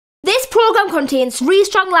programme contains really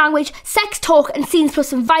strong language, sex talk and scenes plus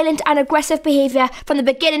some violent and aggressive behaviour from the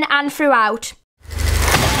beginning and throughout.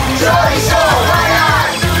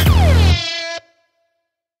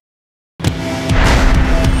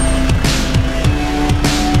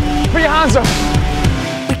 Put your hands up.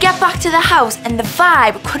 We get back to the house and the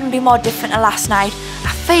vibe couldn't be more different than last night.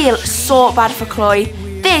 I feel so bad for Chloe.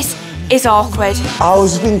 This is awkward. I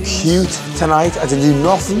was being cute tonight. I didn't do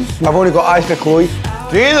nothing. I've only got eyes for Chloe.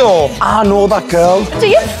 Do you know? I know that girl. Do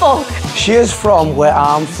you fuck? She is from where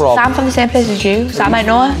I'm from. I'm from the same place as you, so I might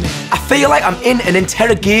know her. I feel like I'm in an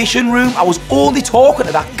interrogation room. I was only talking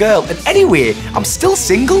to that girl, and anyway, I'm still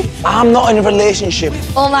single. I'm not in a relationship.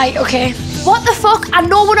 All right, okay. What the fuck? I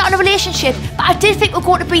know we're not in a relationship, but I did think we're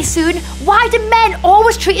going to be soon. Why do men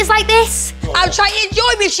always treat us like this? I'm trying to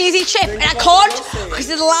enjoy my cheesy chip and I can't because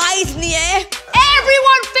there's lies in the air.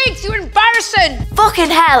 Everyone thinks you're embarrassing. Fucking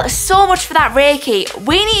hell, so much for that Reiki.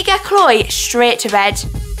 We need to get Chloe straight to bed.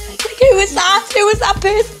 Who was that? Who was that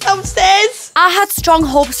person downstairs? I had strong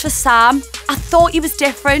hopes for Sam. I thought he was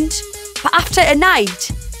different. But after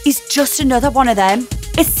tonight, he's just another one of them.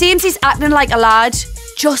 It seems he's acting like a lad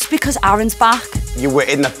just because Aaron's back. You were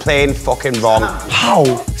in the plane fucking wrong. How?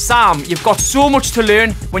 Sam, you've got so much to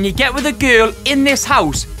learn. When you get with a girl in this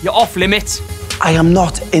house, you're off limits. I am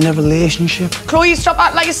not in a relationship. Chloe, stop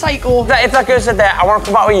acting like a psycho. If that girl said that, I want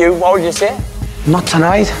to come out with you, what would you say? Not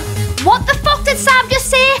tonight. What the fuck did Sam just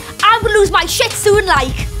say? I'm gonna lose my shit soon,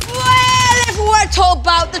 like. Well, if we're told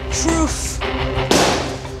about the truth.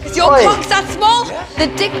 Is your cock that small? The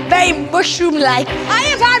dick very mushroom-like. I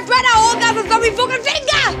have had better orgasms from my fucking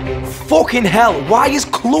finger! Fucking hell, why is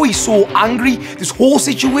Chloe so angry? This whole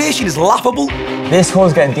situation is laughable. This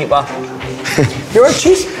hole's getting deeper. You're a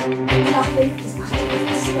cheat.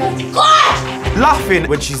 Laughing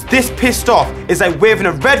when she's this pissed off is like waving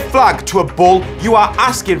a red flag to a bull. You are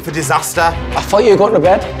asking for disaster. I thought you were going to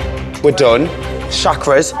bed. We're done.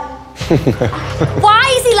 Chakras.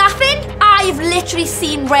 Why is he laughing? I've literally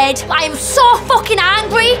seen red. I am so fucking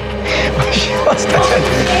angry.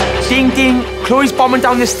 Ding ding, Chloe's bombing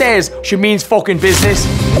down the stairs. She means fucking business.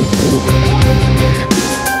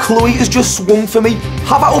 Chloe has just swung for me.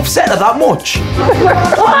 Have I upset her that much?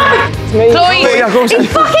 Chloe,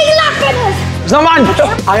 He's fucking laughing at us. No, man.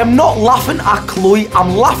 I am not laughing at Chloe.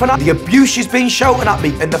 I'm laughing at the abuse she's been shouting at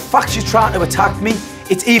me and the fact she's trying to attack me.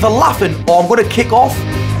 It's either laughing or I'm going to kick off.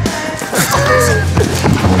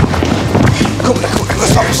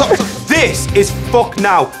 Stop. This is fuck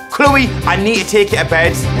now. Chloe, I need to take you to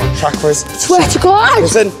bed. Chakras. swear to God.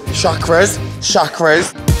 Listen, chakras.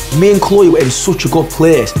 Me and Chloe were in such a good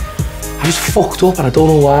place. I just fucked up and I don't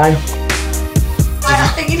know why. I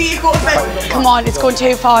think you need to go to bed. Come on, it's going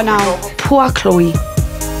too far now. Poor Chloe.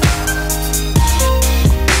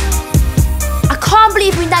 I can't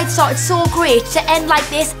believe my night started so great to end like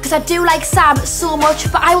this because I do like Sam so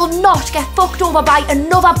much, but I will not get fucked over by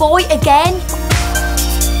another boy again.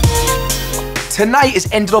 Tonight has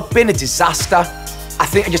ended up being a disaster. I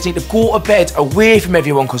think I just need to go to bed away from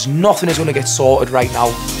everyone because nothing is going to get sorted right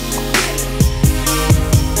now.